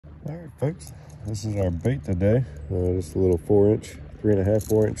All right, folks, this is our bait today. Just a little 4-inch, 3.5,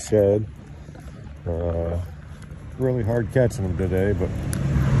 4-inch shad. Really hard catching them today, but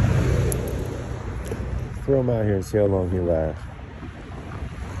throw him out here and see how long he lasts.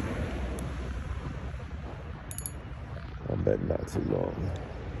 I bet not too long.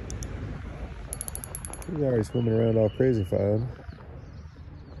 He's already swimming around all crazy fine.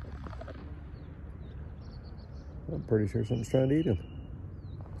 I'm pretty sure something's trying to eat him.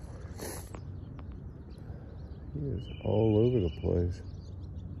 He is all over the place.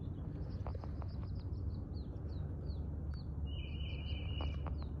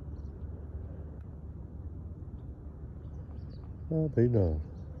 I'll be done.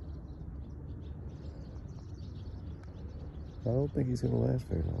 I don't think he's going to last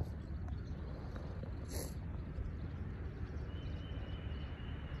very long.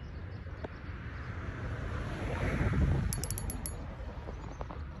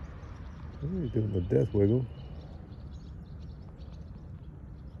 Oh, he's doing the death wiggle.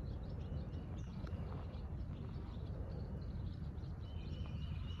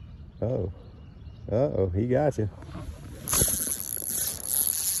 Uh-oh. Uh-oh, he got you.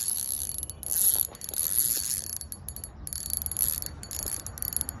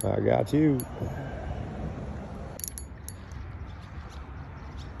 I got you. I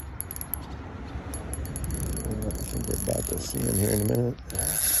think we're about to see him here in a minute.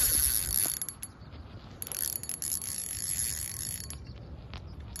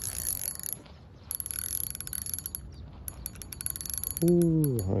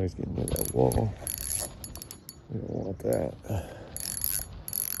 Ooh, oh, he's getting near that wall. We don't want that.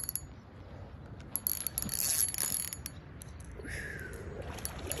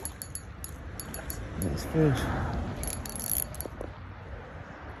 Nice fish.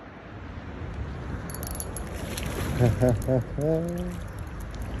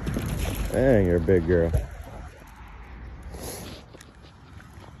 Dang, you're a big girl.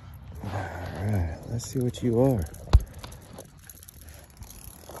 All right, let's see what you are.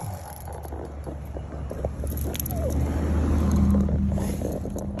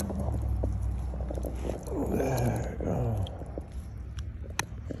 There we go.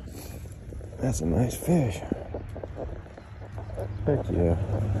 That's a nice fish. Heck yeah.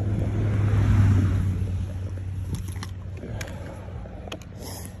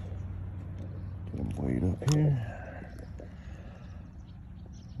 Get him weighed up here.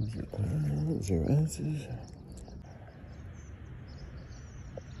 0 ounces.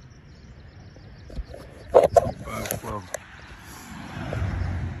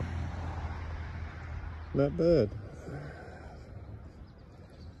 Not bad.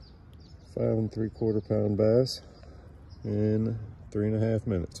 5 3/4 pound bass in 3.5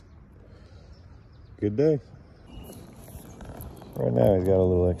 minutes. Good day. Right now he's got a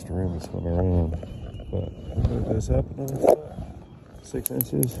little extra room to swim around, but move this up another 6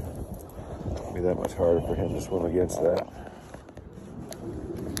 inches. It'll be that much harder for him to swim against that.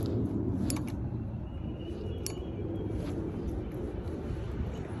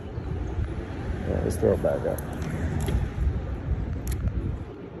 All right, let's throw it back up.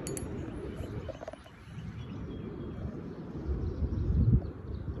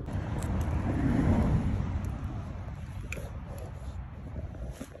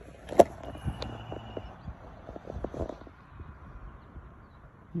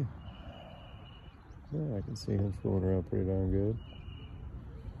 Yeah, I can see him swimming around pretty darn good.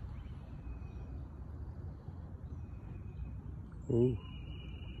 Ooh.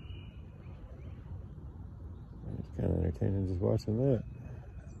 It's kind of entertaining just watching that.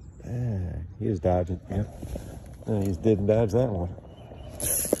 Dang, he was dodging. Yep. No, he just didn't dodge that one.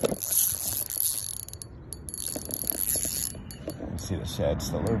 You can see the shad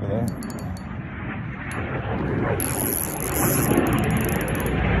still over there.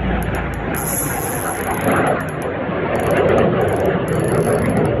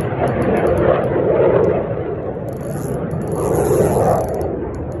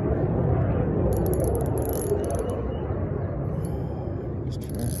 Just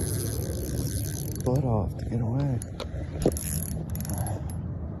trying to butt off to get away.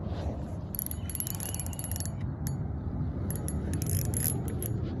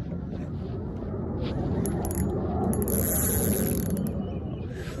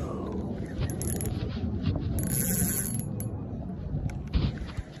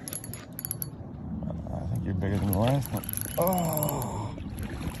 You're bigger than the last one. Oh!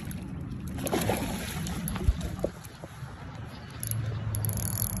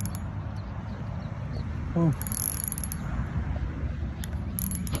 Oh.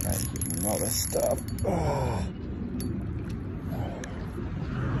 Now you're getting all this stuff. Oh.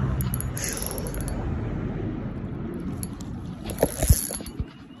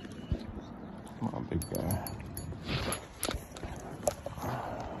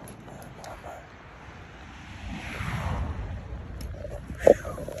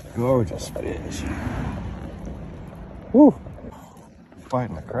 Gorgeous fish. Woo!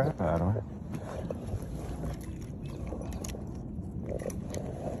 Fighting the crap out of her.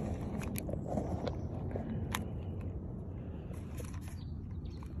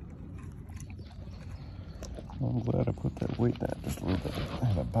 I'm glad I put that weight down just a little bit. I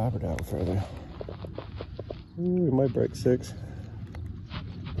had a bobber down further. Ooh, we might break 6.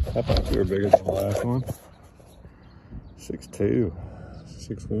 I thought you were bigger than the last one. 6'2",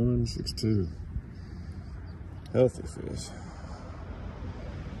 6'1", 6'2". Healthy fish.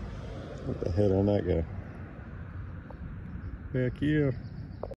 What the head on that guy? Heck yeah.